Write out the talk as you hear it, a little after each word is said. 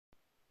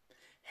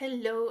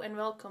Hello and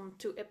welcome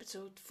to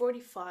episode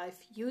 45.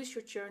 Use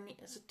your journey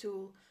as a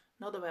tool,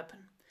 not a weapon.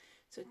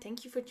 So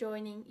thank you for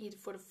joining either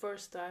for the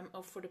first time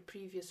or for the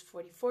previous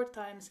 44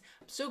 times.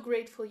 I'm so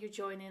grateful you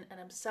join in and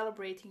I'm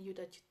celebrating you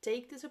that you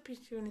take this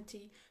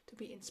opportunity to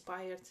be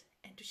inspired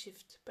and to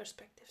shift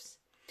perspectives.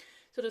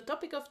 So the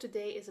topic of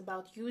today is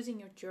about using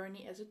your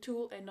journey as a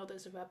tool and not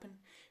as a weapon.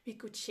 We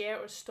could share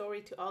our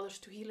story to others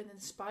to heal and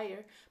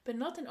inspire, but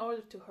not in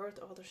order to hurt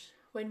others.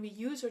 When we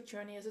use our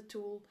journey as a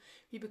tool,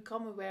 we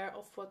become aware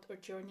of what our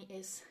journey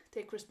is,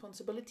 take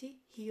responsibility,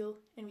 heal,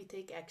 and we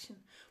take action.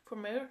 For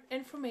more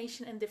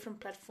information and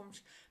different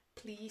platforms,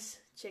 please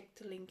check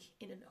the link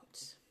in the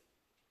notes.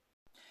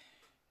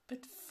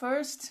 But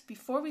first,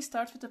 before we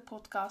start with the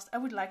podcast, I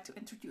would like to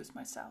introduce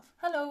myself.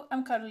 Hello,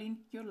 I'm Caroline,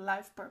 your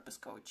life purpose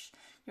coach,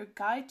 your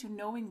guide to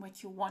knowing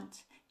what you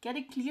want. Get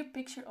a clear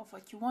picture of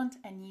what you want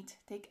and need,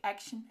 take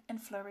action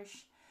and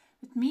flourish.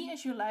 With me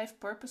as your life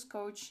purpose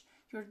coach,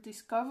 you'll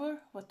discover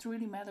what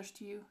truly matters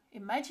to you.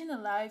 Imagine a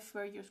life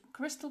where you're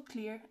crystal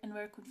clear and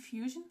where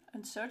confusion,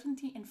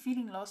 uncertainty and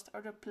feeling lost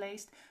are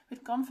replaced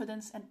with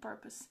confidence and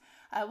purpose.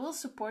 I will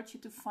support you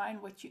to find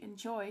what you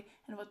enjoy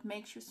and what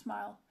makes you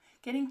smile.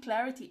 Getting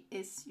clarity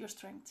is your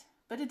strength,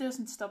 but it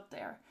doesn't stop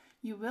there.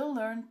 You will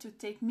learn to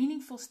take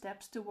meaningful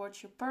steps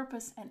towards your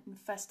purpose and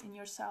invest in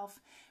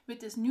yourself. With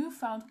this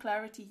newfound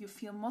clarity, you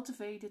feel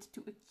motivated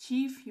to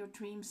achieve your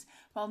dreams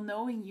while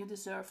knowing you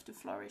deserve to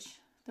flourish.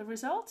 The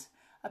result?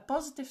 A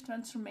positive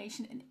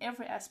transformation in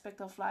every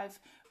aspect of life,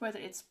 whether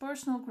it's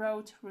personal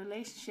growth,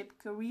 relationship,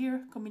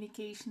 career,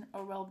 communication,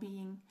 or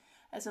well-being.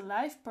 As a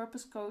life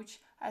purpose coach,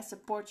 I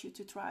support you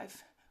to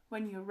thrive.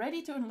 When you're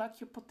ready to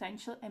unlock your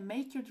potential and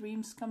make your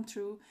dreams come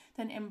true,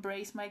 then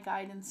embrace my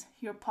guidance.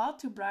 Your path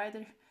to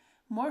brighter,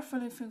 more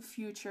fulfilling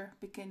future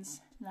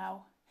begins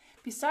now.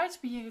 Besides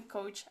being a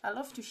coach, I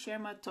love to share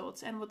my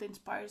thoughts and what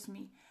inspires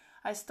me.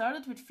 I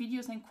started with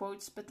videos and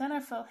quotes, but then I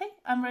felt, hey,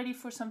 I'm ready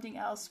for something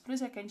else,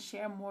 plus I can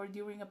share more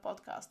during a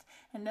podcast.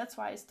 And that's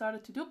why I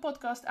started to do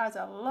podcasts, as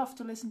I love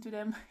to listen to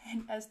them,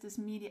 and as this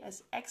media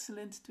is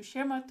excellent to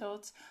share my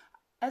thoughts,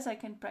 as I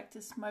can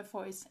practice my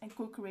voice and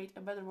co-create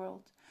a better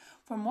world.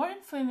 For more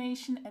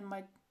information and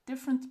my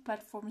different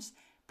platforms,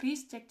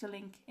 please check the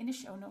link in the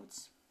show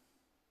notes.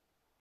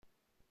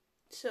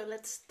 So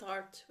let's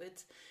start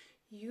with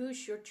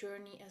use your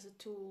journey as a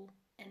tool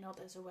and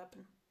not as a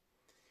weapon.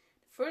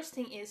 First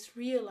thing is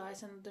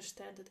realize and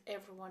understand that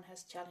everyone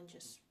has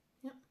challenges.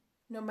 Yeah.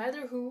 No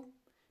matter who,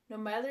 no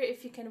matter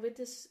if you can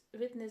witness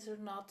or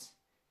not,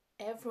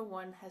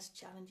 everyone has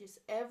challenges.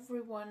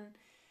 Everyone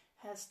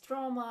has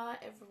trauma,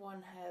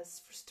 everyone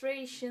has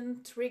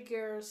frustration,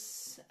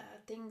 triggers,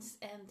 things,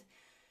 and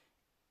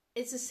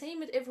it's the same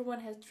with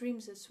everyone has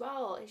dreams as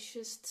well. It's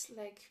just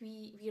like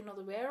we are not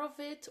aware of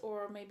it,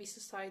 or maybe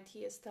society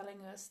is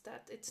telling us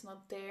that it's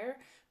not there,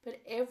 but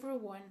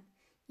everyone,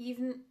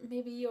 even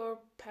maybe your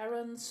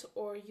parents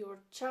or your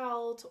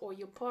child or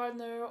your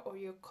partner or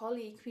your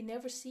colleague, we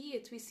never see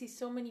it. We see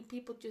so many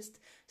people just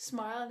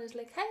smile and it's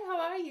like, hey, how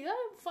are you?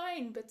 I'm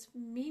fine. But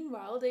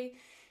meanwhile, they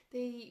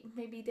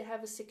maybe they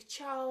have a sick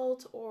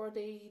child, or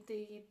they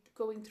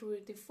going through a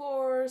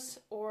divorce,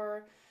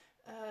 or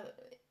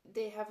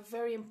they have a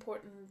very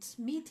important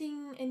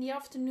meeting in the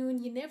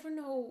afternoon. You never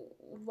know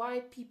why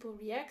people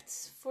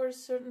react for a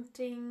certain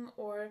thing,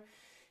 or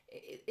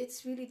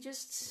it's really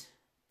just...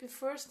 The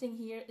first thing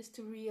here is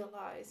to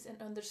realize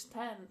and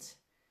understand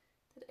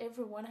that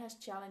everyone has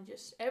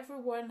challenges.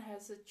 Everyone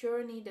has a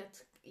journey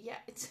that,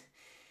 it's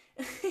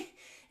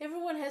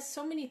everyone has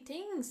so many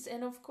things,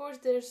 and of course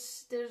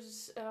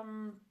there's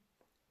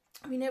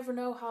we never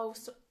know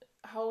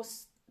how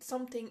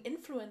something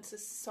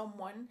influences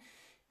someone,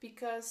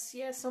 because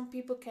some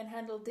people can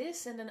handle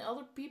this and then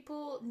other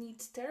people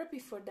need therapy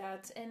for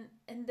that,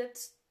 and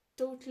that's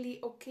totally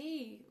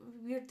okay.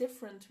 We're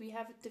different. We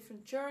have a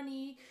different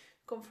journey,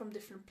 come from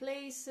different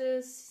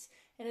places,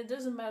 and it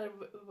doesn't matter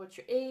what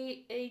your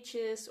age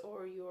is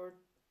or your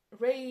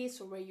race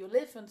or where you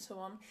live and so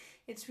on.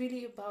 It's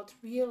really about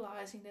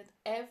realizing that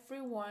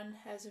everyone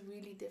has a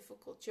really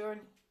difficult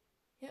journey.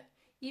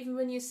 Even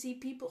when you see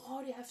people,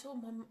 they have so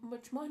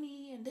much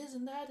money and this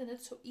and that and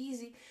it's so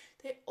easy,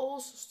 they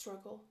also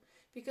struggle,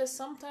 because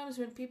sometimes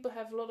when people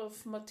have a lot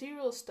of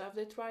material stuff,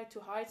 they try to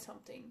hide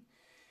something.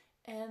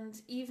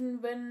 And even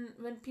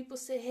when people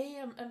say,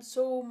 hey, I'm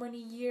so many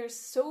years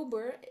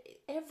sober,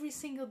 every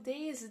single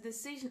day is a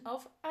decision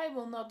of, I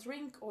will not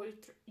drink or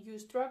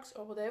use drugs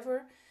or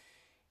whatever.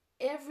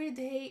 Every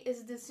day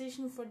is a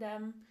decision for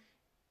them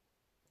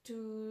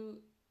to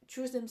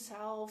choose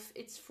themselves.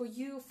 It's for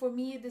you, for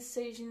me, a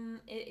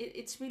decision.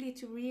 It's really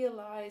to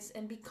realize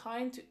and be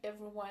kind to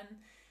everyone.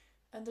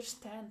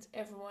 Understand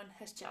everyone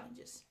has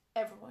challenges.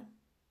 Everyone.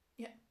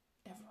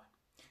 Everyone.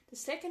 The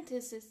second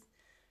is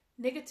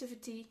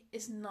negativity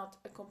is not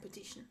a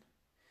competition.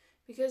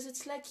 Because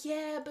it's like,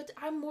 but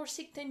I'm more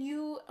sick than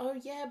you, or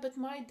but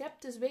my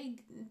debt is way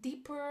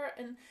deeper,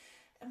 and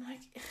I'm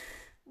like,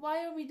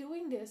 why are we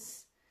doing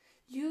this?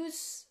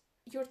 Use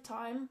your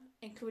time,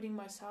 including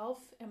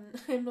myself, and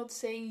I'm not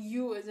saying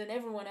you as in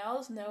everyone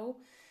else, no.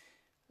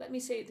 Let me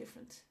say it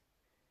different.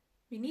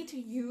 We need to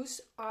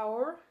use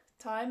our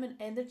time and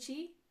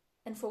energy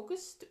and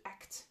focus to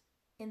act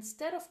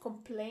instead of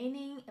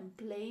complaining and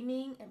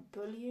blaming and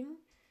bullying.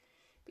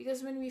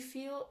 Because when we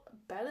feel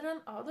better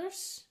than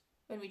others,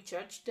 when we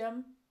judge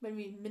them, when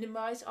we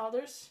minimize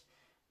others,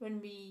 when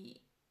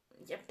we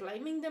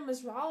blaming them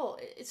as well,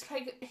 it's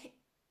like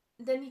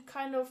then you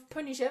kind of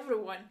punish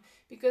everyone,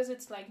 because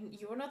it's like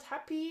you're not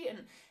happy,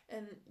 and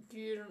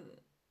you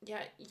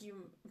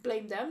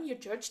blame them, you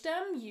judge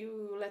them,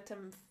 you let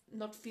them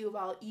not feel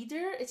well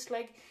either. It's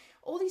like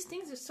all these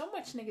things, there's so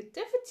much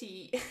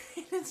negativity.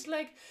 It's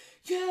like,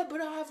 yeah, but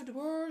I have it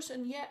worse,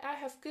 and yeah, I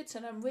have kids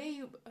and I'm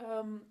way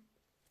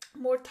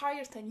more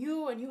tired than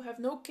you, and you have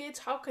no kids,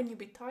 how can you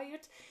be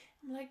tired?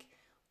 I'm like,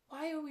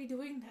 why are we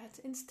doing that?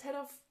 Instead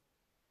of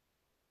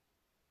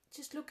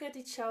just look at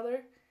each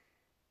other,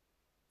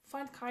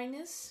 find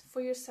kindness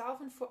for yourself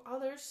and for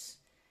others.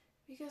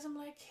 Because I'm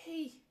like,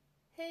 hey,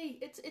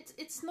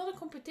 it's not a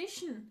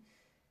competition.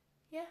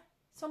 Yeah,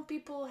 some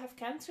people have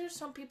cancer,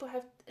 some people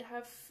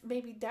have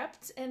maybe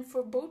debt, and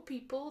for both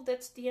people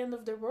that's the end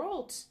of the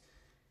world.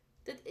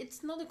 That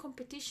it's not a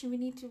competition. We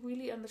need to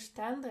really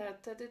understand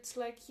that it's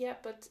like, yeah,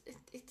 but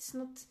it's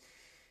not.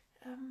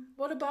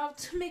 What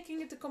about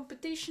making it a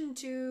competition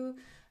to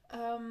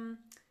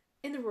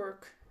in the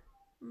work?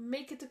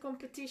 Make it a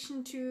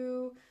competition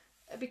to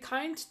be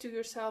kind to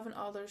yourself and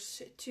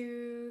others,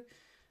 to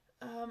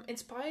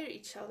inspire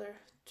each other,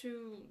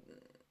 to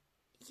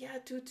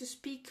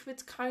speak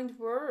with kind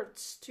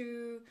words,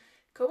 to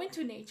go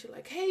into nature.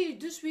 Like, hey,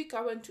 this week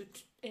I went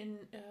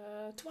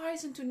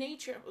twice into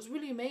nature. It was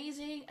really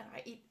amazing, and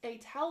I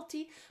ate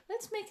healthy.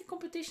 Let's make a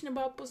competition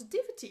about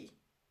positivity.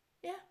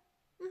 Yeah.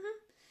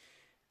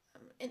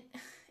 And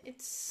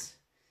it's,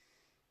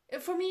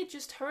 for me, it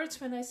just hurts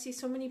when I see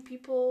so many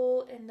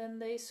people and then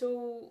they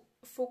so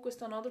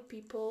focused on other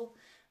people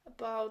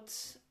about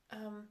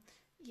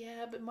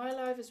but my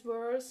life is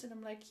worse. And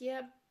I'm like,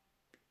 yeah,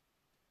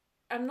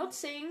 I'm not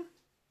saying,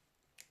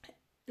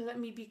 let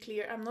me be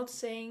clear, I'm not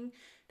saying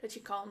that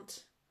you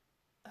can't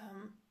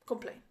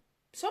complain.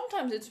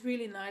 Sometimes it's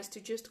really nice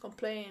to just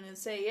complain and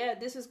say, yeah,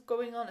 this is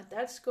going on and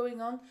that's going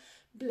on.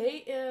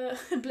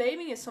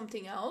 Blaming is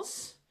something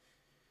else,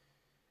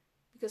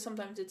 because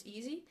sometimes it's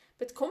easy.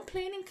 But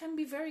complaining can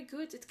be very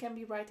good. It can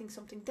be writing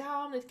something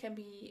down. It can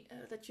be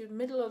that you're in the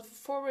middle of a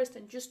forest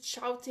and just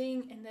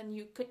shouting, and then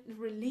you could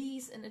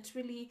release, and it's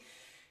really,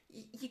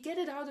 you get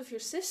it out of your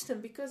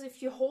system. Because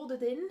if you hold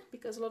it in,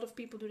 because a lot of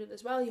people do that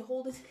as well, you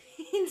hold it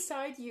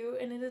inside you,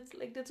 and it's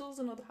like, that's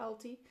also not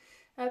healthy.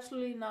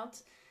 Absolutely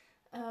not.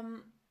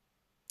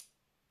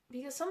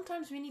 Because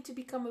sometimes we need to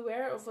become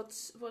aware of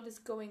what is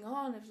going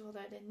on, what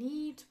I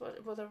need,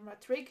 what are my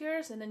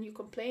triggers, and then you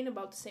complain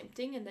about the same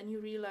thing, and then you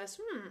realize,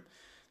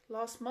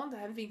 last month I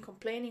have been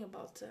complaining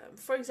about,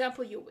 for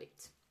example, your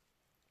weight.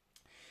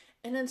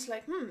 And then it's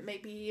like,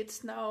 maybe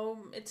it's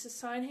a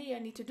sign, hey, I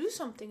need to do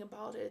something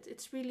about it.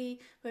 It's really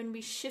when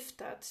we shift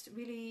that,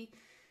 really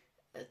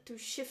to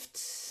shift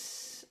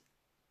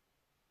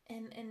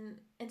and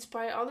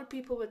inspire other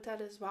people with that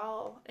as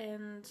well.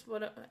 And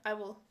what I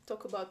will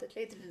talk about that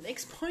later in the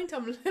next point.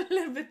 I'm a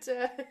little bit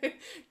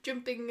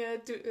jumping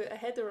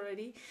ahead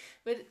already.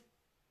 But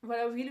what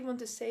I really want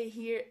to say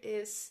here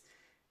is,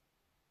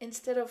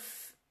 instead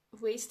of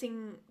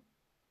wasting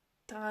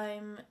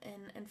time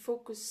and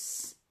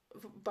focus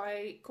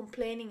by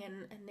complaining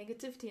and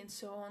negativity and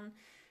so on,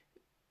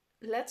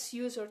 let's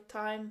use our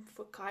time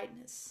for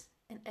kindness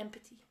and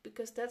empathy,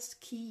 because that's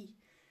key.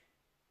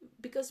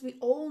 Because we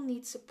all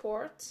need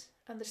support,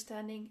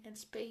 understanding, and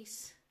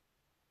space.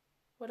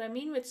 What I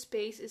mean with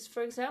space is,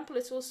 for example,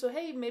 it's also,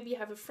 hey, maybe you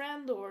have a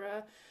friend or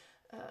a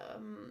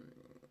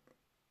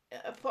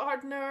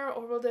partner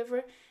or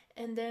whatever,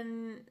 and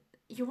then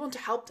you want to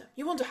help them.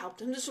 You want to help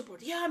them, to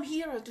support. Yeah, I'm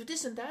here, I'll do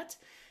this and that.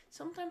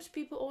 Sometimes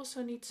people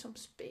also need some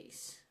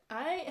space.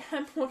 I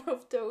am one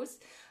of those.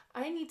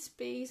 I need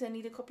space. I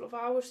need a couple of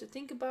hours to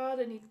think about.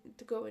 I need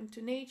to go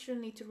into nature. I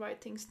need to write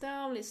things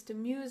down, listen to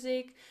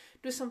music,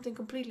 do something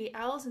completely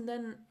else, and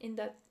then in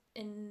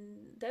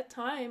that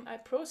time I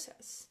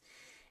process.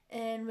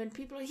 And when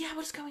people are, yeah,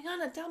 what's going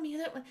on? And tell me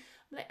that,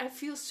 like, I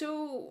feel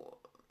so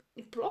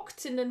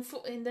blocked, and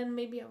then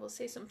maybe I will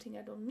say something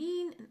I don't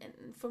mean,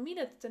 and for me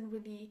that's then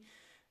really,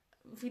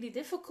 really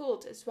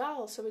difficult as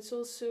well. So it's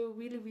also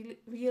really, really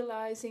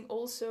realizing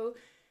also,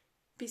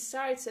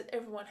 besides that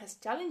everyone has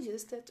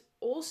challenges, that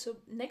also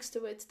next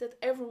to it, that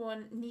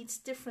everyone needs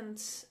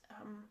different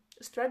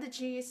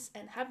strategies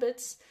and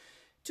habits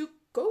to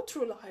go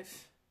through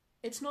life.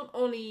 It's not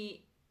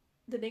only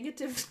the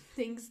negative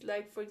things,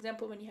 like, for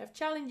example, when you have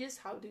challenges,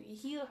 how do you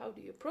heal, how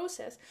do you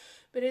process,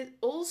 but it's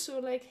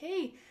also like,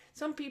 hey,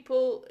 some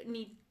people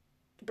need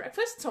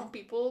breakfast, some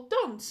people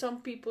don't,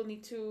 some people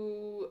need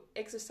to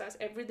exercise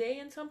every day,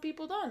 and some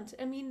people don't.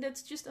 I mean,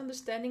 that's just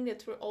understanding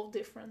that we're all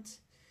different.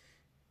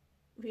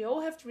 We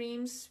all have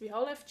dreams, we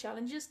all have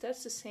challenges,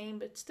 that's the same,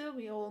 but still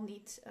we all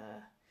need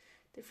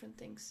different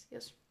things.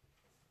 Yes.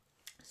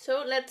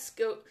 So let's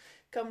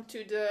come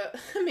to the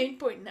main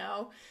point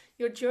now.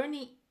 Your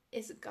journey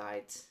is a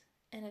guide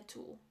and a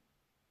tool.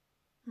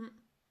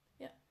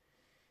 Yeah.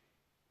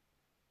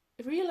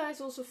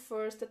 realize also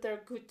first that there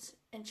are good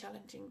and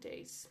challenging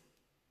days.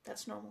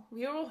 That's normal.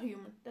 We are all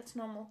human. That's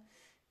normal.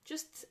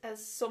 Just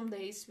as some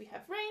days we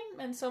have rain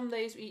and some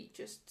days we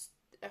just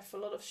have a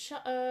lot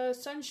of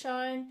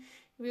sunshine.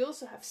 We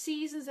also have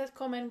seasons that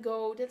come and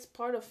go. That's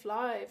part of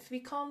life. We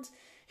can't.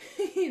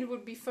 It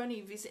would be funny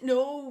if we say,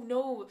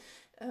 no.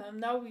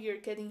 Now we are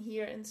getting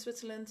here in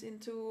Switzerland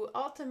into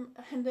autumn,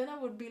 and then I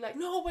would be like,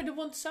 no, I don't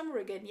want summer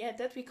again. Yeah,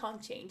 that we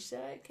can't change.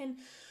 I can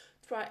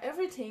try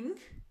everything,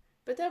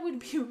 but that would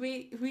be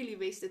really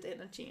wasted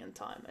energy and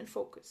time and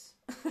focus.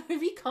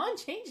 We can't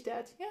change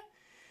that. Yeah,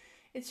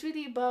 it's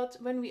really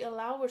about when we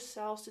allow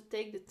ourselves to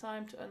take the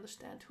time to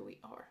understand who we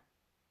are,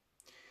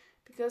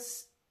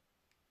 because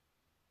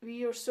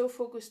we are so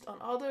focused on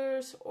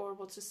others or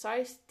what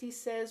society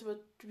says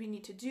what we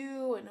need to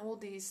do and all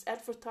these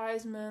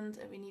advertisements,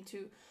 and we need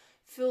to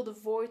fill the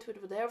void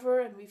with whatever,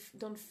 and we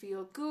don't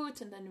feel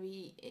good, and then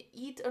we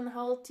eat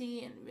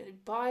unhealthy and we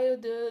buy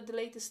the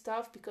latest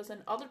stuff because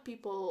then other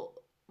people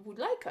would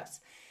like us.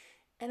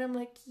 And I'm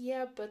like,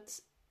 yeah, but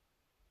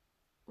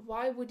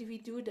why would we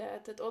do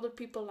that other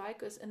people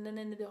like us, and then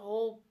in the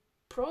whole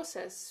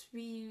process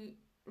we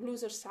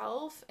lose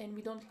ourselves and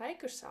we don't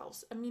like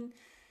ourselves? I mean,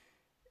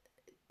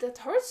 that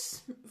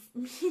hurts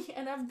me,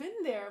 and I've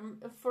been there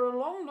for a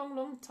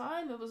long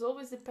time. It was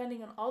always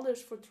depending on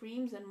others for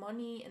dreams and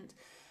money and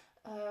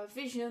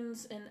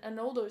visions and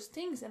all those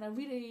things, and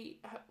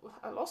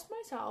I lost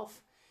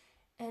myself.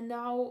 And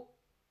now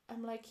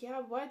I'm like,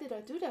 yeah, why did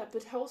I do that?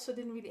 But I also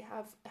didn't really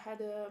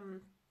had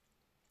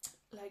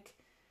like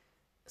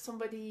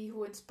somebody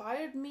who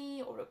inspired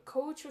me or a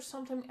coach or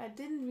something. I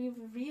didn't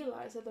even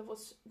realize that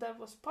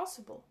was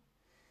possible.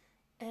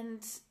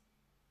 And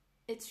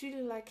it's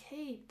really like,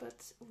 hey,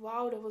 but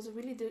wow, that was a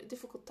really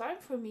difficult time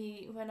for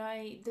me when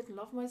I didn't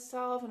love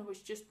myself and I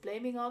was just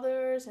blaming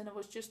others and I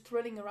was just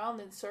running around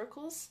in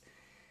circles.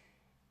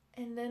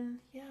 And then,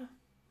 yeah,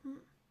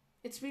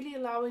 it's really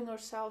allowing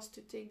ourselves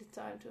to take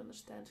the time to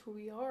understand who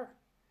we are.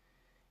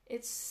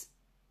 It's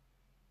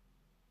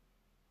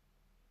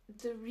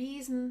the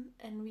reason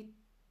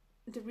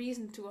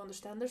to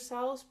understand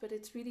ourselves, but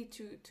it's really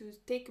to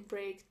take a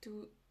break,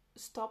 to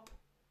stop,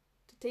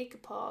 to take a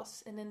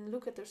pause, and then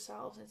look at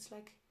ourselves. It's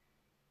like,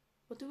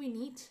 what do we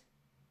need?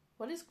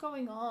 What is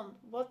going on?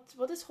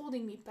 What is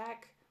holding me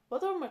back?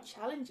 What are my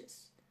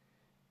challenges?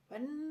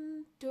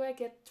 When do I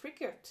get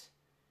triggered?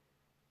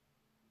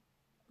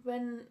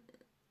 When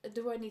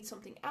do I need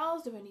something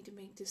else? Do I need to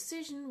make a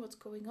decision? What's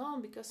going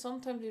on? Because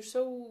sometimes we're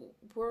so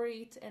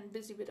worried and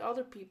busy with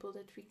other people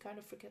that we kind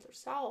of forget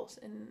ourselves.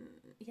 And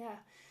yeah,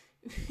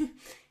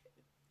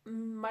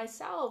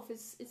 myself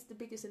is the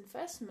biggest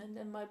investment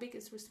and my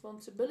biggest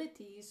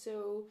responsibility.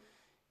 So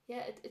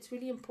yeah, it's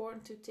really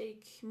important to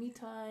take me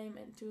time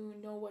and to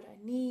know what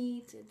I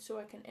need, and so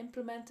I can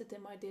implement it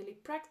in my daily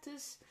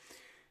practice.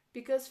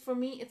 Because for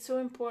me, it's so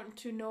important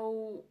to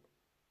know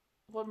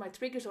what my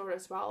triggers are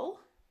as well.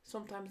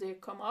 Sometimes they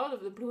come out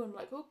of the blue and I'm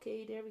like,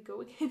 okay, there we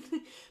go again.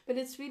 But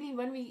it's really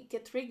when we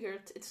get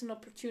triggered, it's an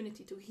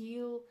opportunity to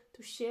heal,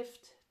 to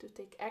shift, to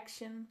take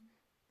action,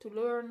 to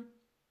learn.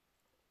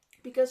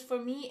 Because for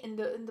me, in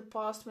the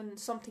past, when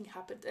something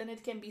happened, and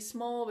it can be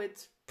small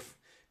with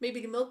maybe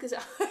the milk is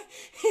out,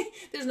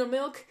 there's no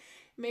milk.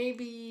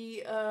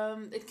 Maybe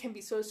it can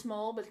be so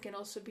small, but it can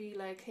also be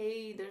like,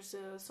 hey, there's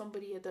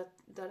somebody that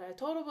I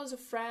thought was a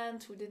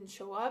friend who didn't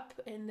show up,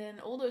 and then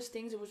all those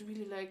things. It was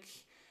really like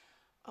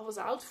I was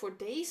out for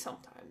days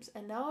sometimes,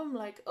 and now I'm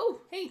like,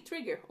 oh, hey,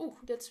 trigger. Oh,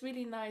 that's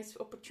really nice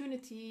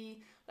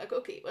opportunity. Like,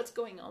 okay, what's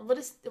going on? What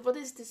is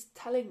this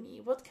telling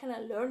me? What can I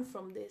learn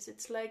from this?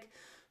 It's like,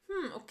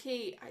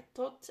 okay, I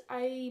thought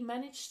I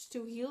managed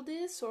to heal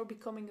this or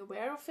becoming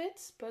aware of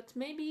it, but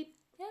maybe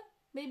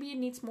it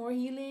needs more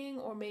healing,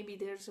 or maybe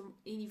there's an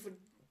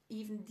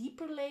even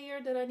deeper layer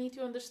that I need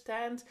to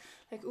understand.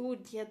 Like, oh,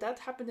 yeah, that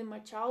happened in my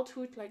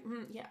childhood. Like,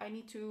 I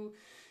need to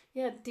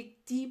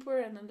dig deeper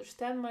and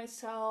understand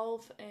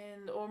myself.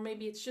 And or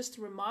maybe it's just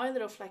a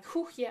reminder of like,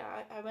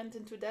 I went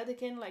into that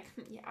again. Like,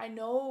 I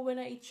know when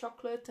I eat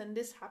chocolate and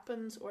this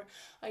happens, or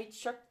I eat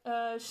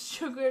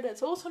sugar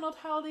that's also not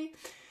healthy.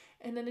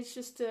 And then it's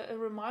just a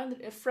reminder,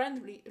 a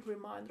friendly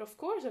reminder. Of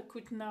course, I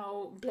could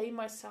now blame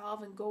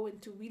myself and go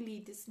into really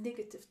this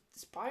negative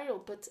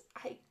spiral, but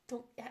I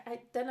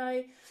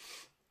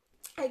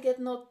get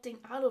nothing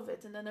out of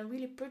it, and then I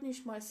really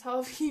punish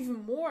myself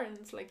even more. And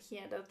it's like,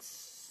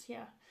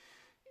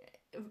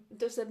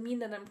 does that mean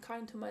that I'm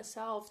kind to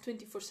myself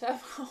 24/7?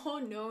 Oh,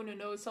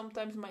 no.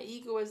 Sometimes my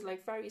ego is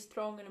like very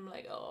strong, and I'm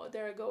like, oh,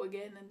 there I go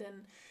again. And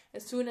then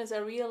as soon as I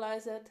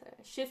realize that,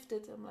 I shift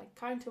it. I'm like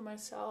kind to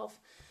myself.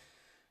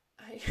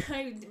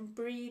 I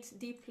breathe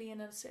deeply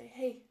and then say,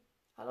 hey,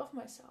 I love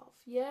myself.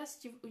 Yes,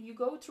 you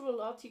go through a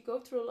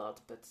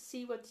lot, but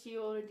see what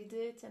you already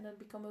did, and then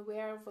become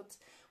aware of what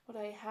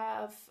I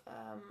have.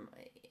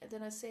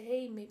 Then I say,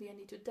 hey, maybe I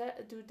need to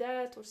do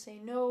that, or say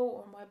no,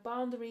 or my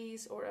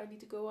boundaries, or I need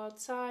to go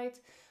outside,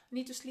 I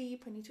need to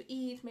sleep, I need to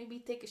eat, maybe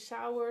take a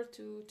shower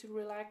to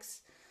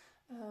relax.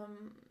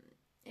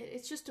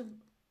 It's just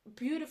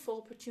beautiful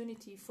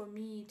opportunity for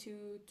me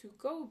to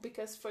go,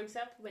 because for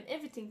example when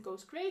everything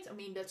goes great, I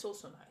mean that's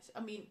also nice,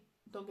 I mean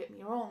don't get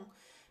me wrong,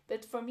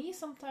 but for me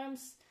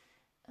sometimes,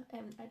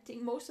 and I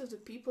think most of the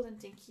people then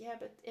think, yeah,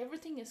 but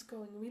everything is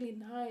going really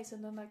nice,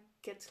 and then I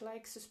get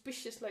like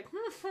suspicious, like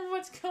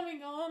what's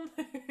going on.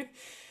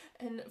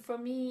 And for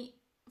me,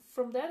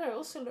 from that I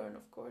also learn,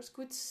 of course,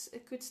 good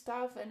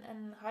stuff,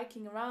 and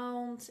hiking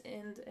around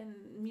and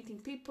meeting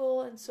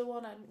people and so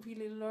on. I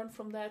really learn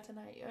from that, and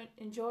I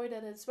enjoy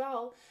that as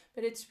well.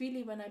 But it's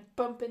really when I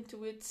bump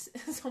into it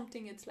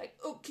something, it's like,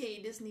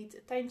 okay, this needs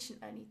attention,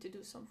 I need to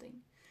do something.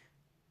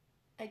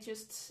 I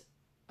just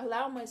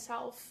allow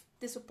myself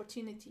this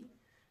opportunity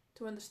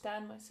to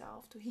understand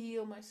myself, to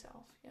heal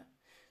myself. Yeah.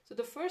 So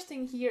the first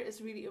thing here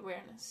is really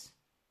awareness.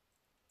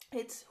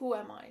 It's, who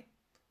am I?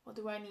 What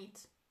do I need?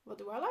 What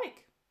do I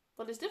like?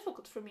 What is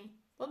difficult for me?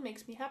 What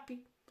makes me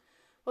happy?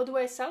 What do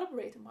I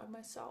celebrate about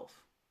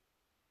myself?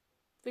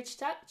 Which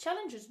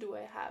challenges do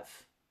I have?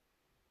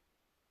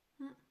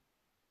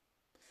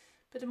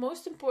 But the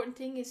most important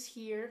thing is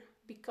here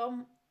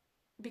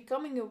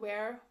becoming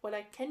aware what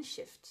I can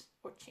shift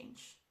or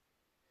change,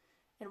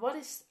 and what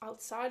is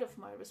outside of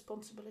my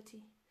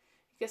responsibility.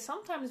 Because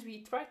sometimes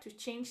we try to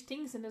change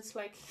things, and it's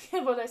like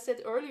what I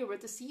said earlier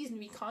with the season,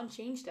 we can't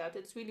change that.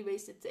 It's really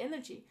wasted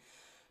energy.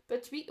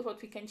 But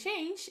what we can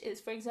change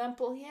is, for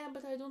example, yeah,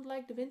 but I don't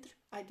like the winter.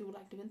 I do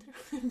like the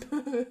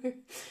winter,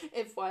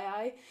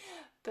 FYI.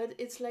 But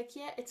it's like,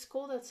 yeah, it's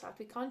cold outside.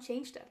 We can't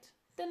change that.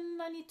 Then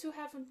I need to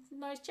have a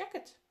nice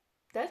jacket.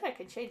 That I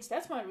can change.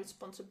 That's my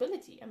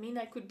responsibility. I mean,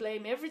 I could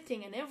blame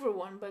everything and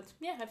everyone, but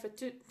yeah, I have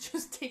to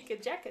just take a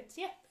jacket.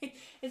 Yeah,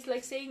 it's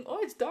like saying, oh,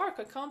 it's dark,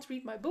 I can't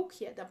read my book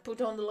yet. Then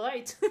put on the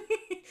light.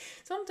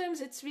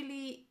 Sometimes it's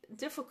really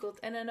difficult,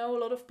 and I know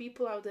a lot of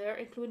people out there,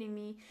 including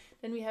me,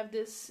 then we have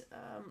this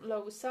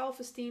low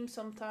self-esteem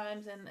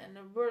sometimes, and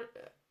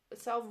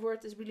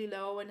self-worth is really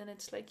low, and then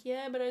it's like,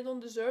 yeah, but I don't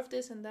deserve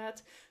this and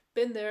that.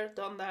 Been there,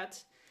 done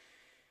that.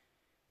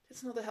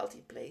 It's not a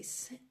healthy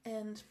place,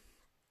 and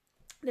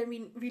then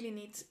we really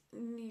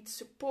need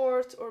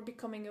support, or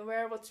becoming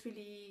aware what's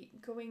really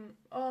going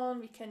on.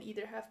 We can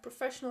either have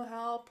professional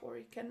help, or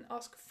you can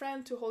ask a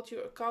friend to hold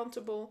you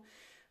accountable,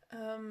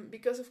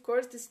 because of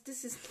course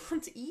this is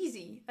not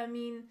easy. I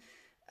mean,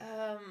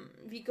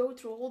 we go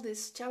through all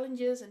these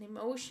challenges and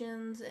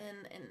emotions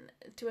and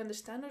to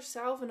understand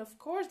ourselves, and of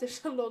course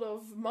there's a lot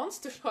of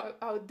monsters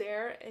out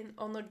there and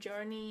on our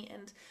journey,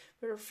 and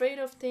we're afraid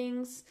of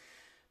things.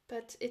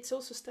 But it's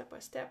also step by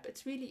step.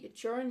 It's really a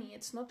journey.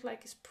 It's not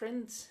like a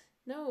sprint.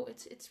 No,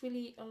 it's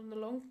really on the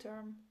long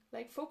term.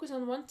 Like, focus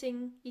on one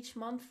thing each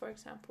month, for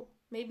example.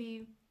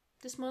 Maybe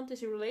this month is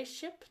your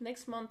relationship.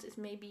 Next month is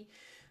maybe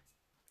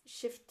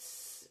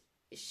shift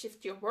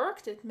your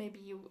work, that maybe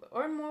you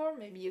earn more.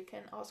 Maybe you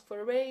can ask for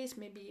a raise.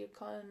 Maybe you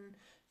can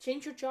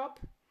change your job.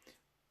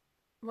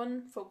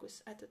 One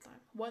focus at a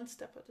time. One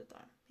step at a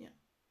time. Yeah,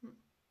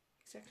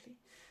 exactly.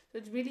 So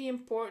it's really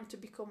important to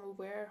become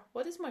aware.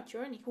 What is my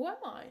journey? Who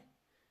am I?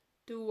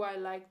 Do I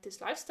like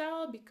this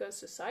lifestyle because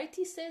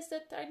society says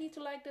that I need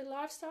to like the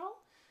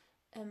lifestyle?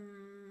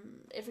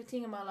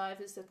 Everything in my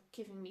life, is that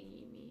giving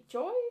me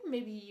joy?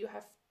 Maybe you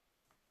have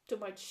too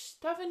much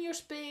stuff in your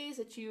space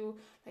that you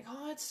like,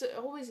 oh, it's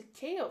always a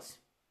chaos.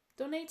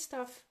 Donate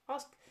stuff.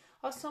 Ask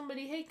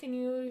somebody, hey, can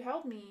you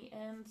help me?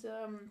 And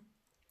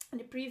in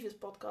the previous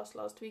podcast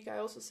last week, I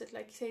also said,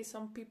 like, say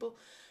some people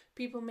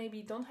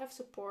maybe don't have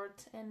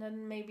support, and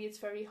then maybe it's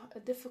very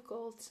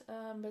difficult,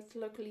 but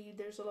luckily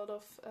there's a lot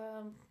of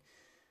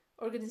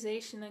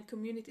organization and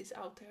communities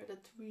out there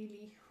that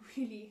really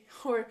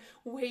are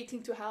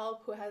waiting to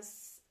help, who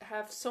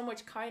have so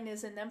much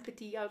kindness and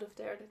empathy out of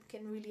there that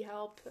can really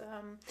help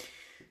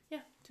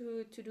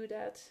to do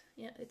that.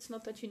 Yeah, it's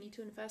not that you need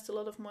to invest a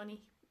lot of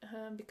money,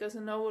 because I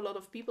know a lot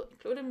of people,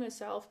 including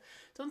myself,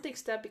 don't take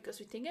step because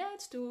we think,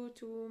 it's too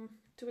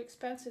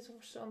expensive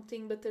or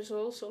something. But there's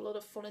also a lot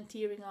of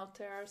volunteering out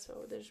there,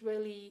 so there's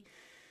really,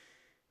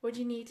 what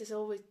you need is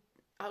always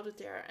out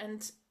there.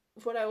 And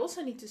what I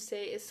also need to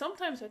say is,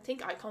 sometimes I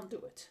think I can't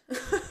do it.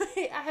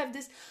 I have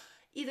this,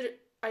 either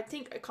I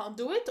think I can't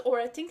do it, or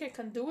I think I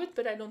can do it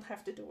but I don't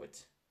have to do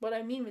it. What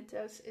I mean with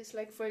this is,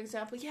 like, for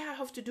example, I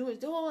have to do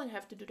it all, and I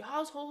have to do the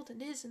household and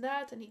this and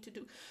that. I need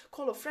to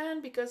call a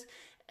friend because,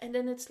 and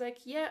then it's like,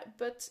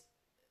 but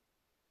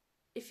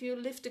if you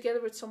live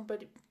together with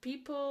other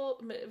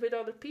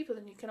people,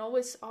 then you can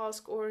always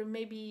ask, or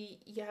maybe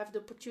you have the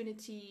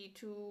opportunity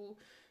to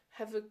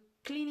have a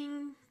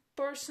cleaning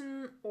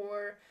person,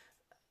 or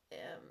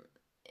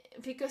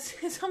because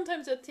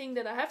sometimes I think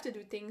that I have to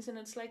do things, and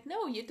it's like,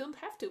 no, you don't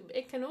have to.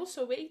 It can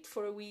also wait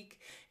for a week.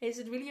 Is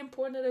it really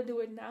important that I do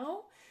it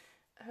now?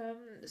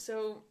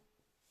 So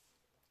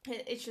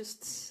it's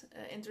just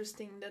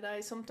interesting that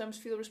I sometimes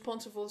feel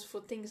responsible for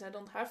things I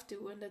don't have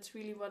to, and that's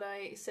really what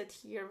I said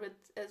here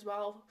with as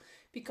well.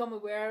 Become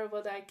aware of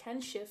what I can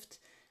shift.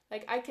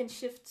 Like, I can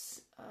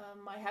shift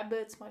my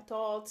habits, my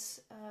thoughts.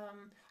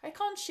 I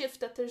can't shift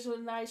that there's a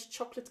nice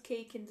chocolate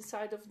cake in the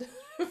side of the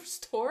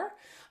store.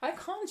 I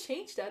can't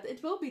change that.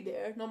 It will be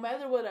there. No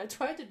matter what I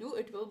try to do,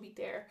 it will be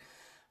there.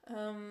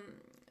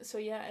 So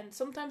yeah, and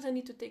sometimes I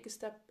need to take a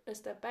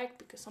step back,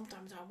 because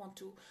sometimes I want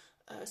to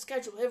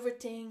schedule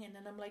everything, and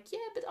then I'm like,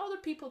 yeah, but other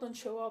people don't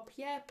show up.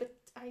 Yeah, but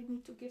I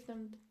need to give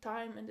them the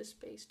time and the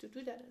space to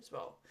do that as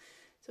well.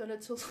 So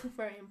that's also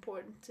very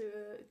important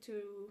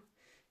to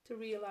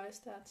realize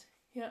that.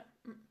 Yeah.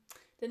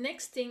 The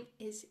next thing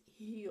is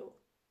heal.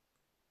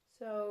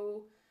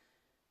 So,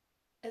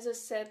 as I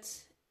said,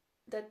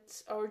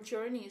 that our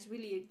journey is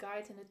really a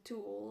guide and a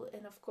tool,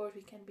 and of course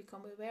we can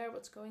become aware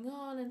what's going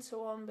on and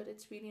so on, but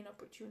it's really an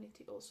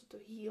opportunity also to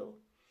heal.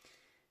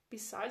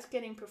 Besides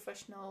getting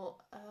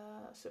professional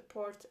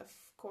support, of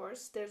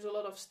course, there's a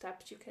lot of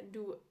steps you can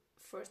do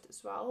first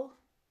as well,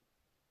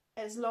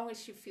 as long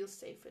as you feel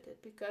safe with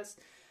it. Because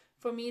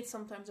for me,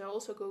 sometimes I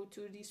also go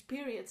to these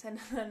periods and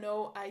I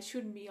know I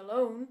shouldn't be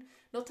alone.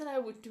 Not that I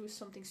would do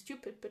something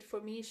stupid, but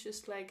for me it's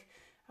just like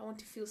I want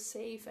to feel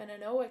safe, and I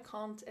know I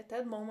can't at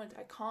that moment.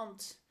 I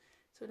can't.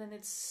 So then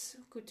it's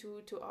good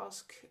to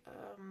ask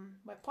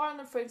my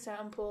partner, for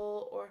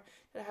example, or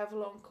that I have a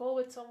long call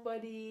with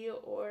somebody,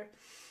 or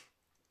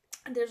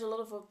and there's a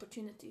lot of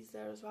opportunities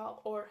there as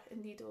well, or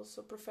indeed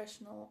also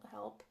professional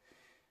help.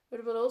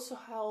 But what also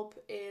help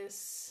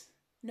is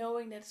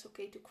knowing that it's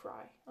okay to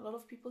cry. A lot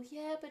of people,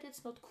 yeah, but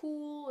it's not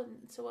cool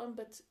and so on.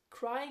 But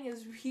crying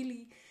is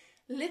really,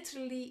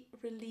 literally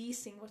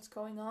releasing what's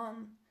going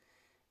on,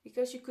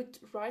 because you could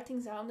write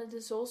things down, and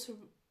it's also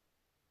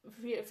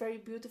very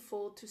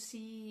beautiful to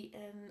see.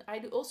 And I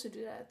also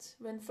do that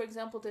when, for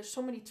example, there's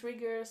so many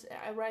triggers.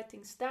 I write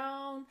things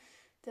down,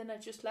 then I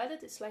just let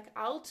it. It's like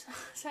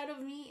outside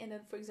of me, and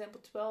then, for example,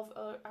 12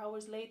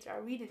 hours later, I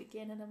read it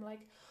again, and I'm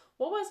like,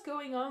 what was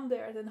going on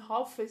there? Then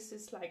half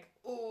is like,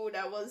 oh,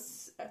 that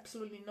was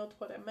absolutely not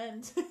what I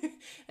meant.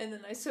 And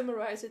then I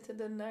summarize it, and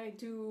then I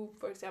do,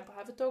 for example,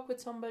 have a talk with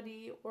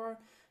somebody or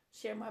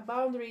share my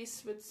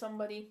boundaries with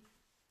somebody.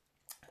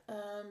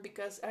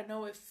 Because I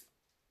know if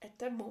at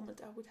that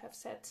moment I would have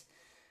said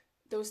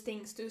those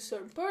things to a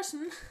certain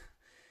person,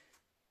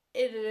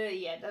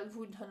 that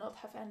would not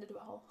have ended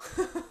well.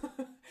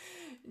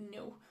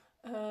 No.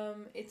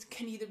 It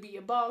can either be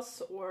a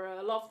boss or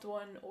a loved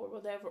one or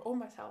whatever, or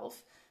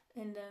myself.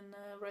 And then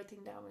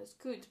writing down is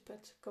good,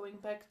 but going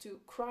back to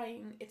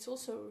crying, it's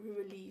also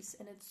a release,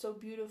 and it's so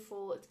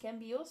beautiful. It can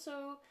be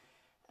also,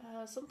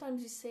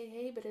 sometimes you say,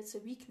 hey, but it's a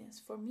weakness.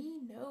 For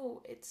me,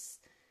 no, it's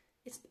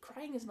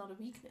crying is not a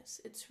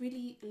weakness. It's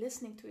really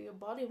listening to your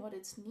body and what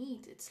it's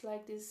need. It's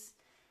like this.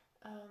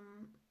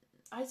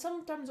 I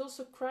sometimes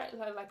also cry,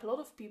 like a lot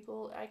of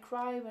people. I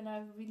cry when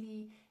I'm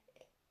really,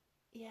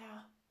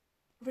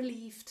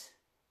 relieved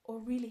or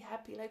really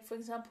happy. Like, for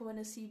example, when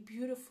I see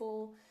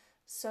beautiful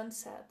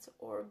sunset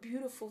or a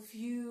beautiful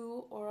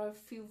view, or I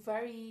feel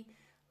very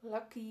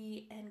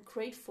lucky and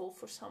grateful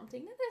for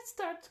something, then I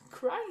start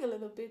crying a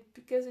little bit,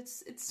 because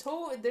it's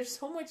so, there's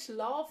so much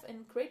love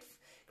and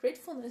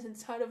gratefulness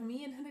inside of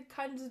me, and then it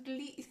kind of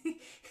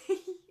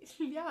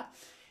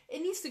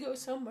it needs to go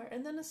somewhere,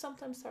 and then I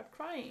sometimes start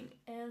crying.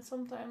 And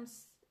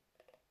sometimes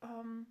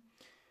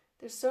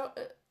there's so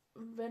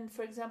when,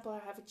 for example, I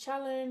have a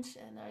challenge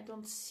and I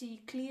don't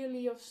see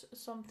clearly of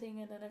something,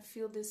 and then I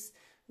feel this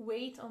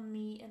weight on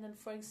me, and then,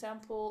 for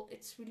example,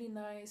 it's really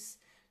nice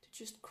to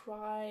just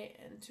cry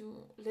and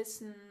to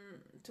listen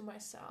to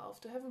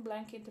myself, to have a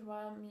blanket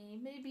around me,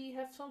 maybe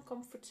have some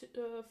comfort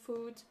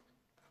food,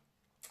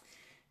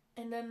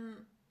 and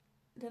then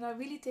I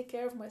really take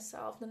care of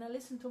myself. Then I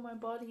listen to my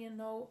body and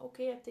know,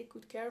 okay, I take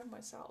good care of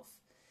myself.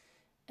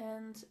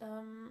 And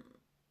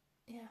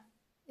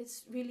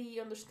it's really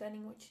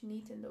understanding what you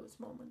need in those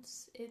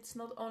moments. It's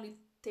not only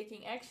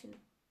taking action,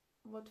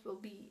 what will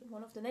be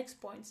one of the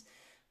next points,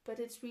 but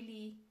it's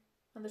really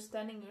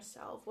understanding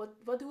yourself.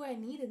 What do I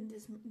need in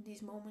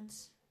these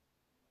moments?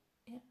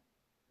 Yeah,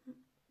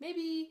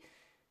 maybe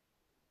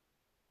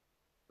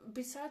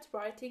besides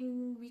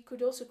writing, we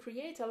could also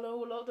create. I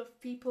know a lot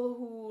of people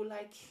who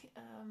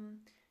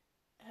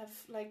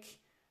have like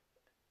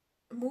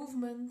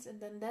movement and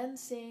then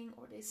dancing,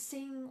 or they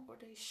sing, or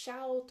they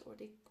shout, or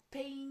they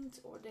paint,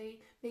 or they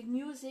make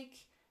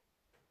music.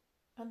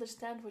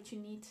 Understand what you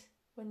need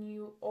when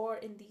you are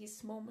in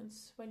these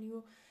moments, when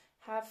you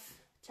have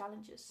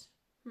challenges.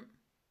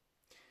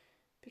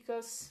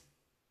 Because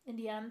in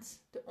the end,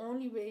 the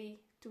only way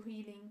to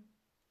healing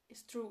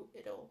is through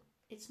it all.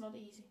 It's not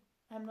easy.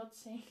 I'm not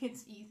saying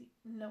it's easy,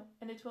 no,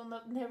 and it will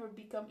never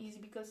become easy,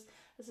 because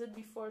as I said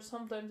before,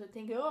 sometimes I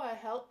think, oh,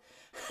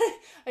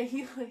 I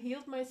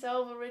healed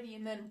myself already,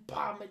 and then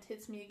bam, it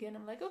hits me again.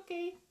 I'm like,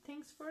 okay,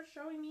 thanks for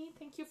showing me,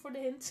 thank you for the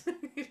hint.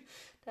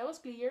 That was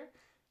clear.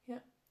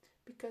 Yeah,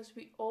 because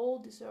we all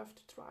deserve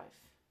to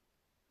thrive.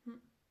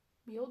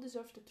 We all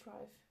deserve to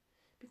thrive,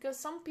 because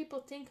some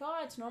people think,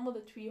 oh, it's normal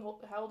that we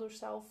held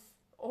ourselves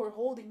or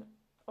holding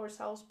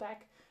ourselves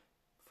back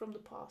from the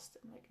past.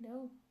 I'm like,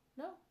 no.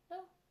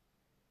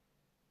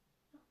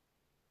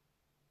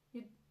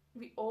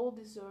 We all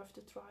deserve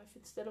to thrive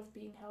instead of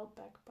being held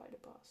back by the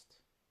past.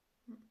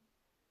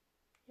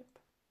 Yep.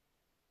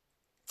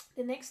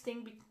 The next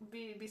thing,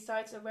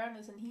 besides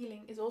awareness and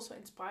healing, is also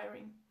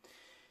inspiring.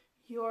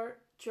 Your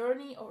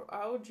journey or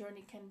our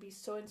journey can be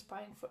so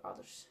inspiring for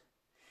others.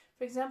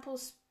 For example,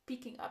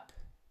 speaking up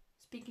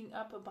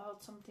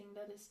about something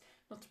that is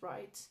not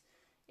right.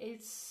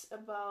 It's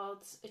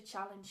about a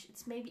challenge.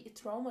 It's maybe a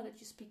trauma that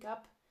you speak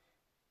up.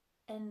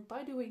 And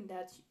by doing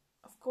that,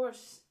 of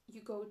course,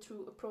 you go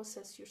through a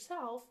process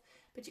yourself,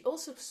 but you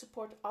also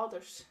support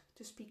others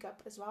to speak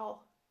up as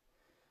well.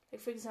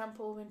 Like, for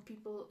example, when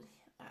people,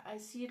 I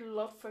see it a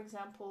lot, for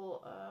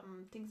example,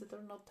 things that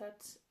are not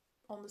that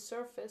on the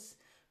surface.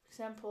 For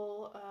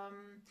example,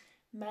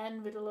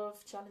 men with a lot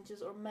of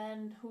challenges, or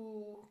men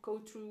who go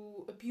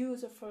through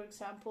abuse, for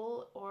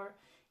example, or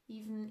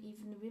even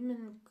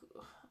women,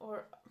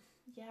 or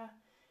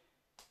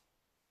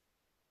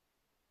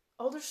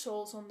other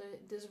souls on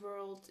this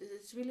world.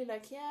 It's really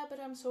like, yeah, but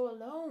I'm so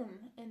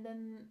alone. And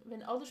then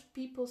when other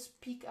people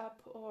speak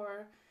up,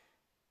 or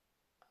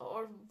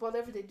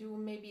whatever they do,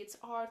 maybe it's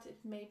art, it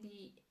may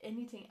be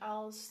anything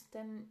else,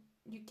 then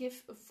you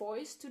give a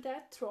voice to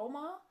that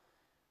trauma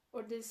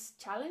or this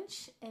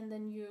challenge, and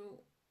then you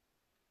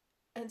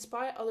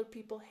inspire other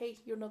people. Hey,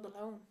 you're not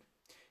alone.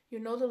 You're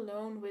not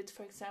alone with,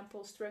 for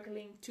example,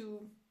 struggling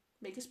to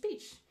make a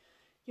speech.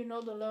 You're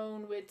not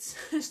alone with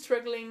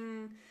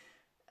struggling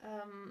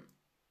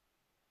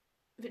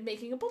with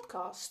making a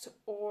podcast,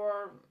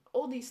 or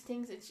all these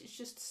things. It's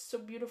just so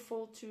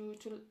beautiful to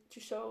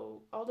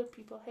show other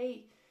people,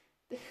 hey,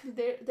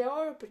 there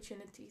are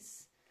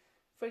opportunities.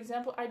 For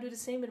example, I do the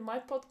same with my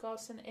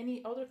podcast and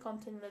any other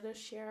content that I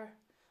share.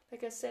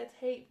 Like I said,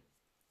 hey,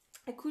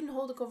 I couldn't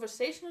hold a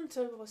conversation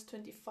until I was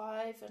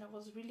 25, and I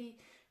was really,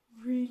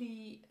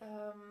 really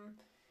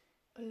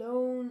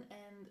alone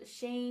and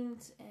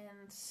ashamed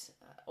and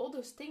all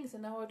those things.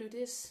 And now I do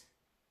this.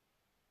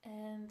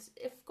 And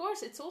of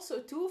course, it's also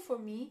a tool for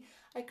me.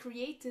 I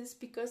create this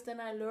because then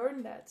I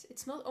learn that.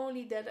 It's not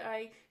only that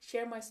I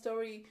share my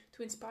story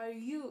to inspire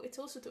you, it's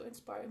also to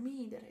inspire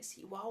me, that I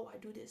see, wow, I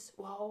do this.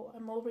 Wow,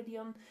 I'm already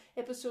on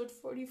episode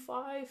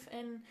 45,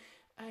 and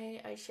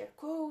I share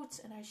quotes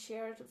and I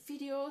share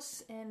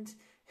videos, and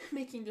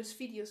making those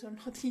videos are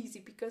not easy,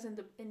 because in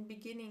the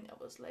beginning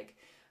I was like,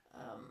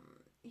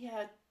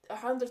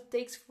 100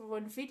 takes for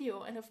one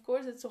video, and of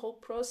course it's a whole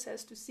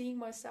process to seeing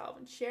myself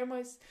and share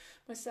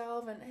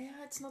myself, and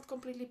it's not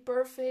completely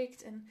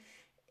perfect, and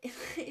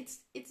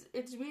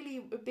it's really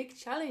a big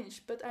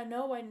challenge. But I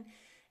know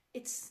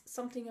it's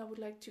something I would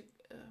like to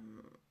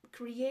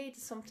create,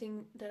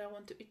 something that I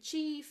want to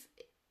achieve,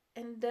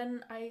 and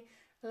then I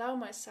allow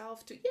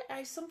myself to,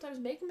 I sometimes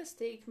make a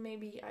mistake.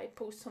 Maybe I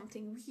post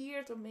something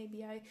weird, or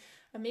maybe I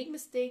make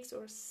mistakes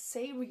or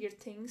say weird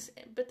things,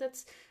 but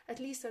that's, at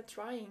least I'm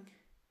trying.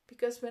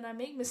 Because when I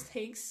make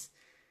mistakes,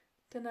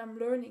 then I'm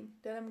learning,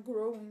 then I'm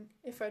growing.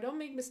 If I don't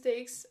make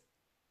mistakes,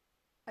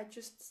 I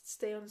just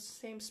stay on the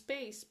same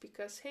space,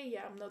 because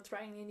I'm not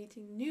trying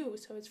anything new.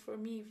 So it's for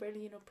me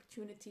really an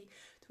opportunity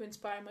to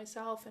inspire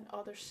myself and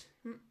others.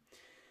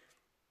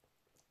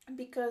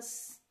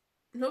 Because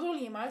not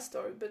only in my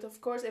story, but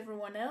of course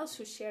everyone else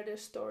who share their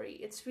story,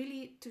 it's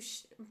really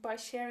by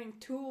sharing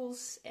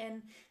tools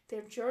and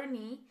their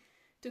journey,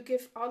 to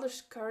give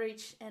others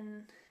courage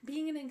and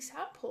being an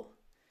example.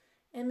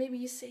 And maybe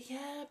you say,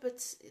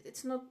 but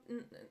it's not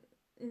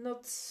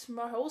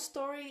my whole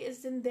story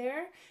isn't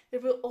there.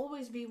 There will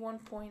always be one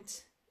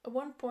point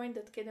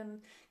that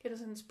can get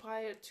us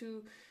inspired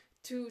to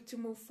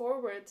move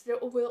forward. There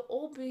will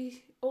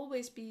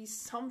always be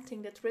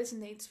something that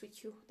resonates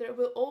with you. There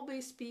will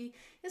always be,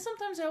 and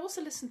sometimes I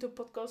also listen to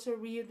podcasts or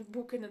read a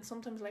book, and then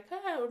sometimes like,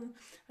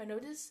 I know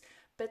this,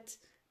 but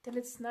then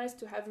it's nice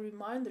to have a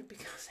reminder,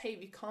 because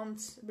we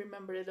can't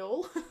remember it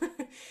all.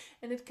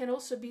 And it can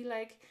also be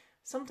like,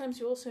 sometimes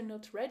you're also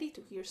not ready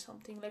to hear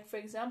something. Like, for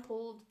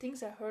example, the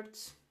things I heard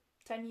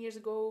 10 years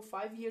ago,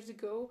 5 years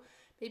ago,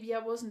 maybe I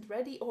wasn't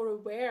ready or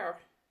aware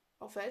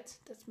of it.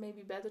 That's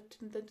maybe better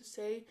than to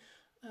say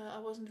I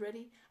wasn't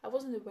ready. I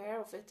wasn't aware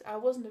of it. I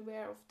wasn't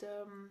aware of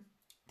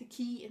the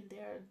key in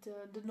there,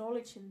 the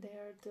knowledge in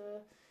there,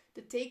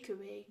 the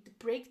takeaway, the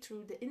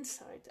breakthrough, the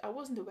insight. I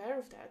wasn't aware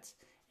of that.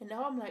 And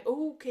now I'm like,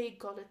 oh, okay,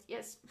 got it,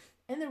 yes.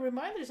 And the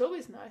reminder is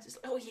always nice. It's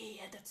like, oh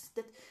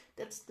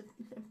that's the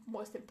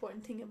most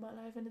important thing in my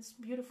life, and it's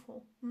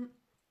beautiful.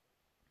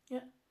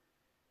 Yeah.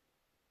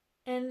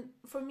 And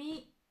for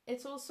me,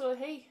 it's also,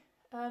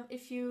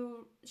 if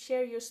you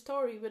share your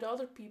story with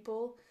other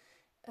people,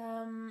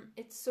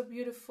 it's so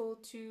beautiful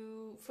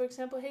to, for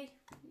example,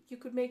 you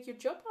could make your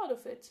job out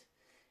of it.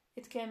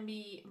 It can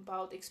be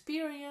about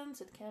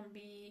experience, it can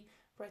be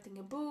writing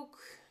a book,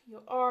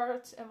 your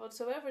art, and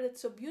whatsoever.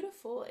 That's so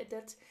beautiful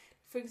that,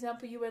 for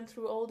example, you went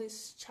through all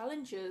these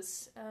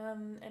challenges,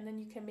 and then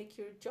you can make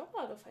your job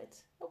out of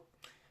it. Oh,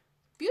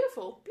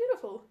 beautiful,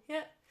 beautiful,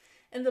 yeah.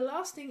 And the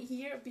last thing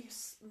here,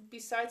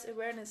 besides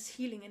awareness,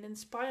 healing, and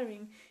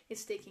inspiring,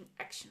 is taking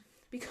action.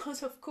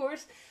 Because, of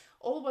course,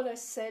 all what I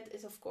said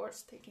is, of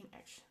course, taking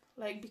action.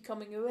 Like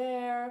becoming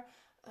aware,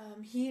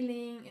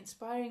 healing,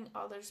 inspiring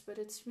others. But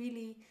it's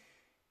really,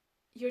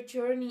 your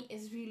journey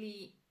is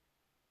really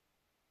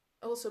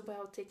also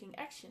about taking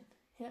action.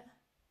 Yeah.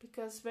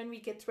 Because when we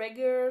get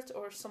triggered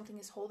or something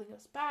is holding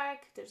us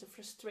back, there's a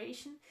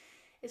frustration,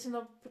 it's an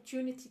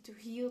opportunity to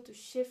heal, to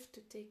shift,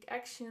 to take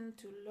action,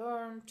 to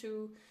learn,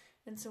 to,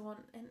 and so on.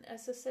 And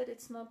as I said,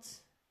 it's not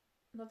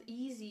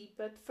easy.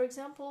 But for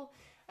example,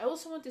 I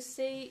also want to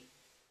say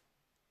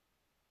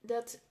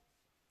that,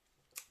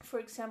 for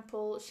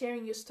example,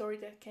 sharing your story,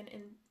 that can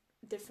in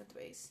different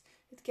ways.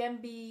 It can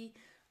be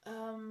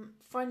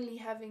finally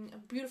having a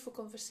beautiful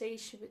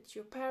conversation with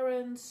your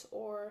parents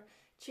or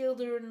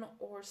children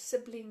or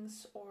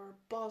siblings or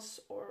boss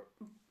or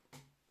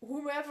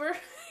whomever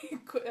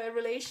a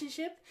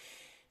relationship.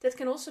 That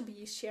can also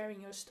be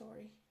sharing your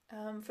story.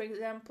 For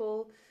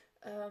example,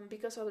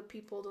 because other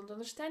people don't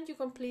understand you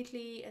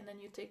completely, and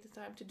then you take the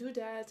time to do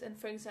that. And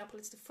for example,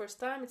 it's the first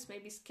time, it's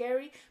maybe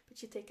scary,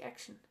 but you take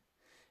action.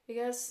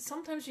 Because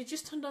sometimes you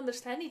just don't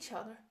understand each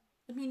other.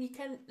 I mean, you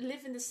can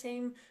live in the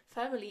same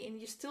family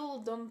and you still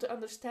don't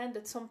understand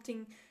that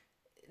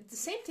the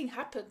same thing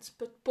happens,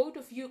 but both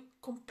of you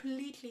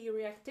completely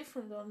react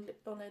different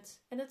on it.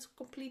 And it's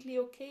completely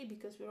okay,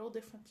 because we're all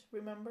different,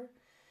 remember?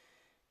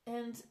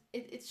 And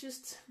it's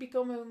just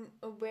becoming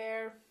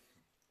aware.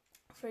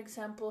 For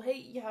example, hey,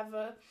 you have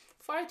a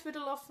fight with a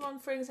loved one,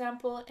 for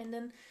example, and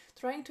then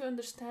trying to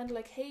understand,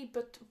 like, hey,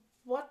 but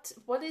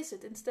what is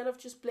it? Instead of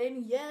just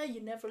blaming, yeah,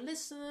 you never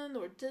listen,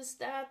 or this,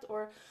 that,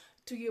 or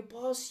to your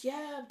boss,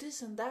 yeah,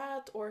 this and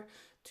that, or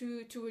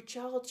to a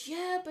child,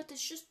 yeah, but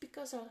it's just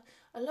because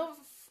I love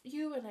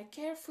you and I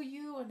care for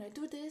you and I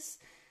do this.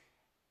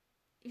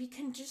 We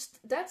can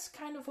just, that's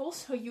kind of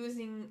also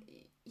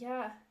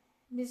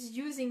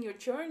misusing your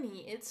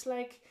journey. It's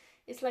like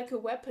a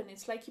weapon.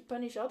 It's like you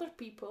punish other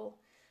people.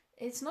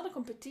 It's not a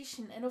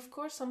competition. And of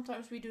course,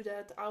 sometimes we do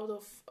that out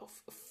of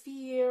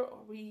fear,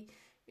 or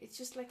it's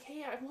just like,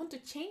 hey, I want to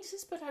change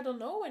this, but I don't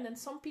know. And then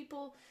some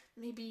people,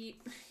 maybe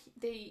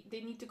they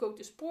need to go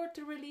to sport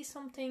to release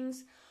some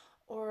things,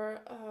 or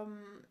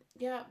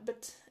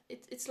but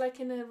it's like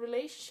in a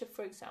relationship,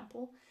 for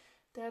example,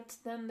 that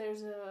then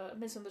there's a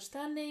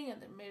misunderstanding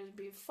and there may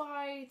be a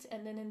fight,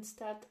 and then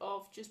instead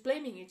of just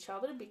blaming each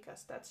other,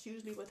 because that's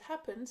usually what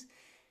happens,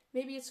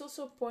 maybe it's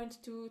also a point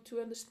to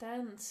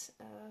understand,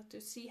 to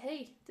see,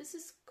 hey, this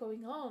is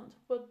going on.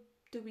 What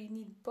do we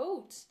need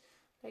both?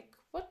 Like,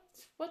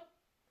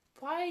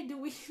 why do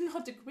we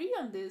not agree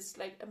on this?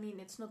 Like, I mean,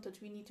 it's not that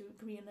we need to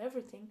agree on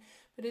everything,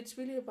 but it's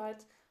really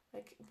about,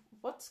 like,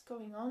 what's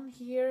going on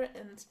here,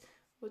 and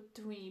what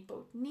do we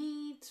both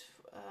need?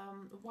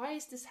 Why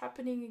is this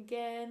happening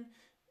again?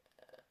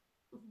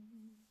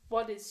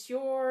 What is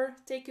your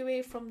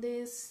takeaway from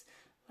this?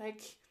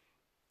 Like,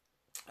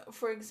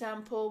 for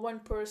example, one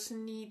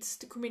person needs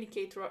to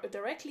communicate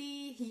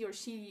directly, he or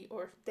she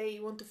or they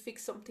want to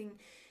fix something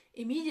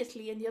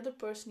immediately, and the other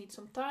person needs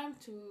some time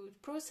to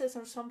process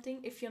or something.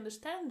 If you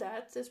understand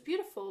that, that's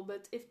beautiful.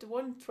 But if the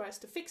one tries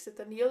to fix it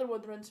and the other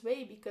one runs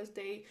away because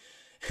they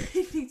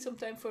need some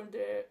time for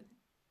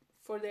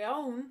their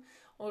own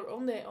or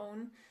on their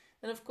own,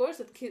 then of course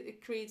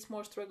it creates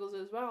more struggles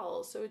as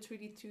well. So it's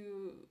really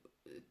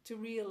to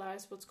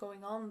realize what's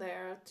going on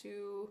there,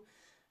 to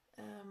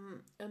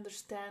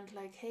understand,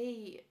 like,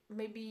 hey,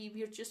 maybe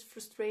we're just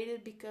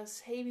frustrated because,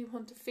 hey, we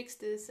want to fix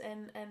this,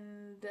 and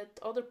that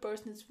other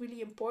person is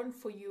really important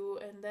for you.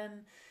 And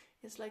then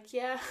it's like,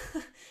 yeah,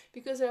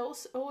 because I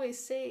also always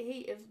say, hey,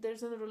 if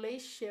there's a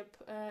relationship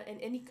in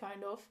any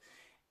kind of,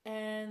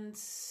 and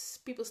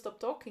people stop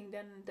talking,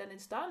 then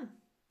it's done.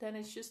 Then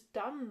it's just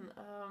done.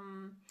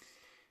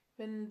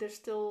 When there's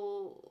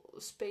still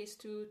space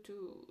to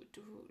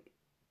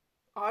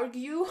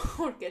argue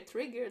or get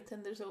triggered,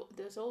 and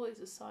there's always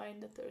a sign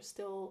that there's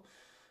still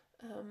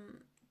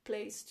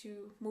place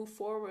to move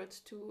forward,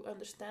 to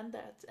understand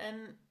that.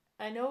 And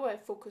I know I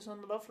focus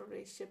on the love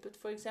relationship, but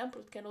for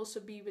example, it can also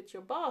be with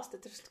your boss,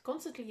 that there's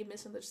constantly a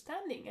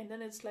misunderstanding, and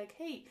then it's like,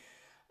 hey,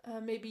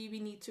 maybe we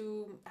need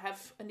to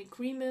have an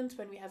agreement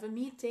when we have a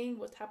meeting,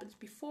 what happens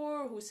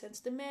before, who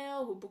sends the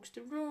mail, who books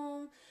the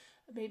room.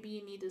 Maybe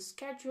you need a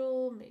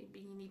schedule, maybe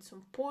you need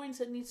some points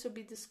that needs to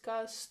be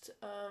discussed.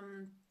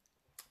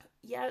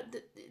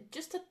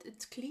 Just that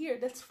it's clear.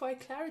 That's why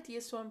clarity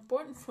is so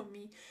important for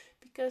me,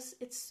 because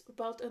it's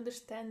about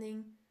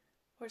understanding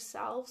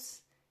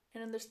ourselves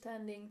and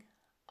understanding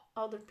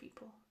other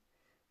people.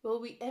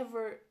 Will we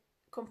ever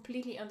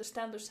completely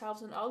understand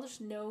ourselves and others?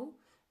 No,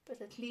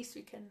 but at least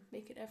we can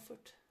make an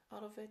effort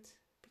out of it,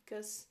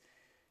 because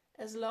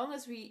as long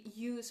as we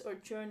use our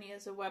journey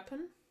as a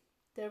weapon,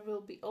 there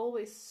will be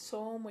always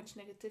so much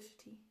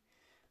negativity.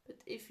 But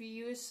if we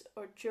use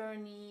our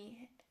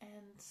journey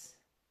and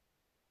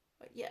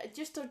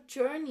just our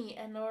journey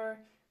and our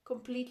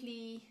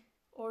completely,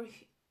 or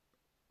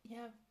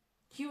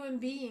human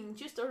being,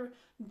 just our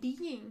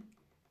being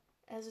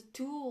as a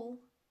tool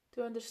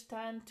to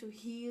understand, to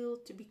heal,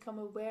 to become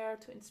aware,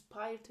 to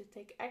inspire, to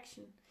take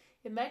action.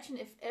 Imagine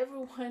if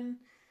everyone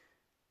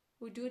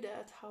would do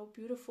that, how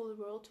beautiful the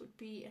world would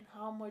be, and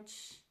how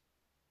much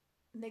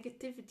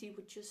negativity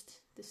would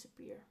just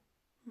disappear.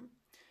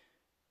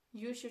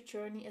 Use your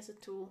journey as a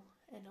tool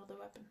and not a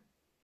weapon.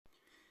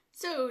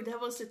 So that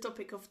was the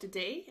topic of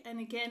today. And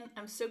again,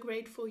 I'm so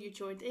grateful you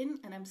joined in,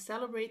 and I'm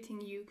celebrating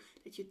you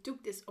that you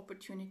took this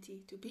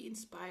opportunity to be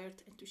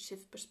inspired and to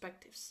shift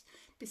perspectives.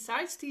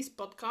 Besides these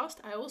podcasts,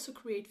 I also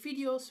create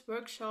videos,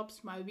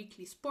 workshops, my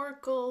weekly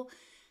Sparkle,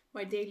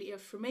 my daily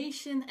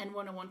affirmation and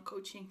one-on-one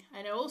coaching.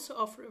 And I also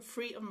offer a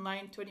free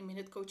online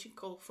 20-minute coaching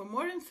call. For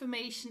more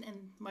information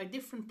and my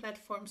different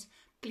platforms,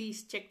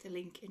 please check the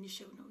link in the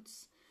show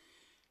notes.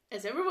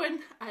 As everyone,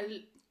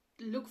 I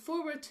look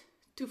forward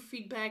to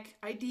feedback,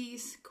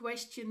 ideas,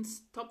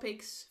 questions,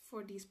 topics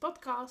for these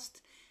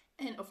podcasts.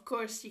 And of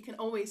course, you can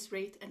always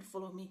rate and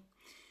follow me.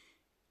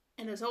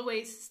 And as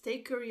always, stay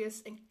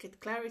curious and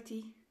get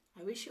clarity.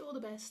 I wish you all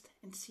the best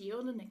and see you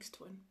on the next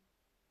one.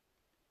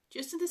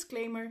 Just a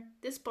disclaimer,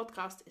 this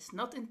podcast is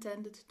not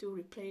intended to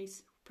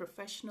replace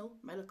professional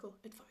medical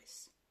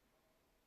advice.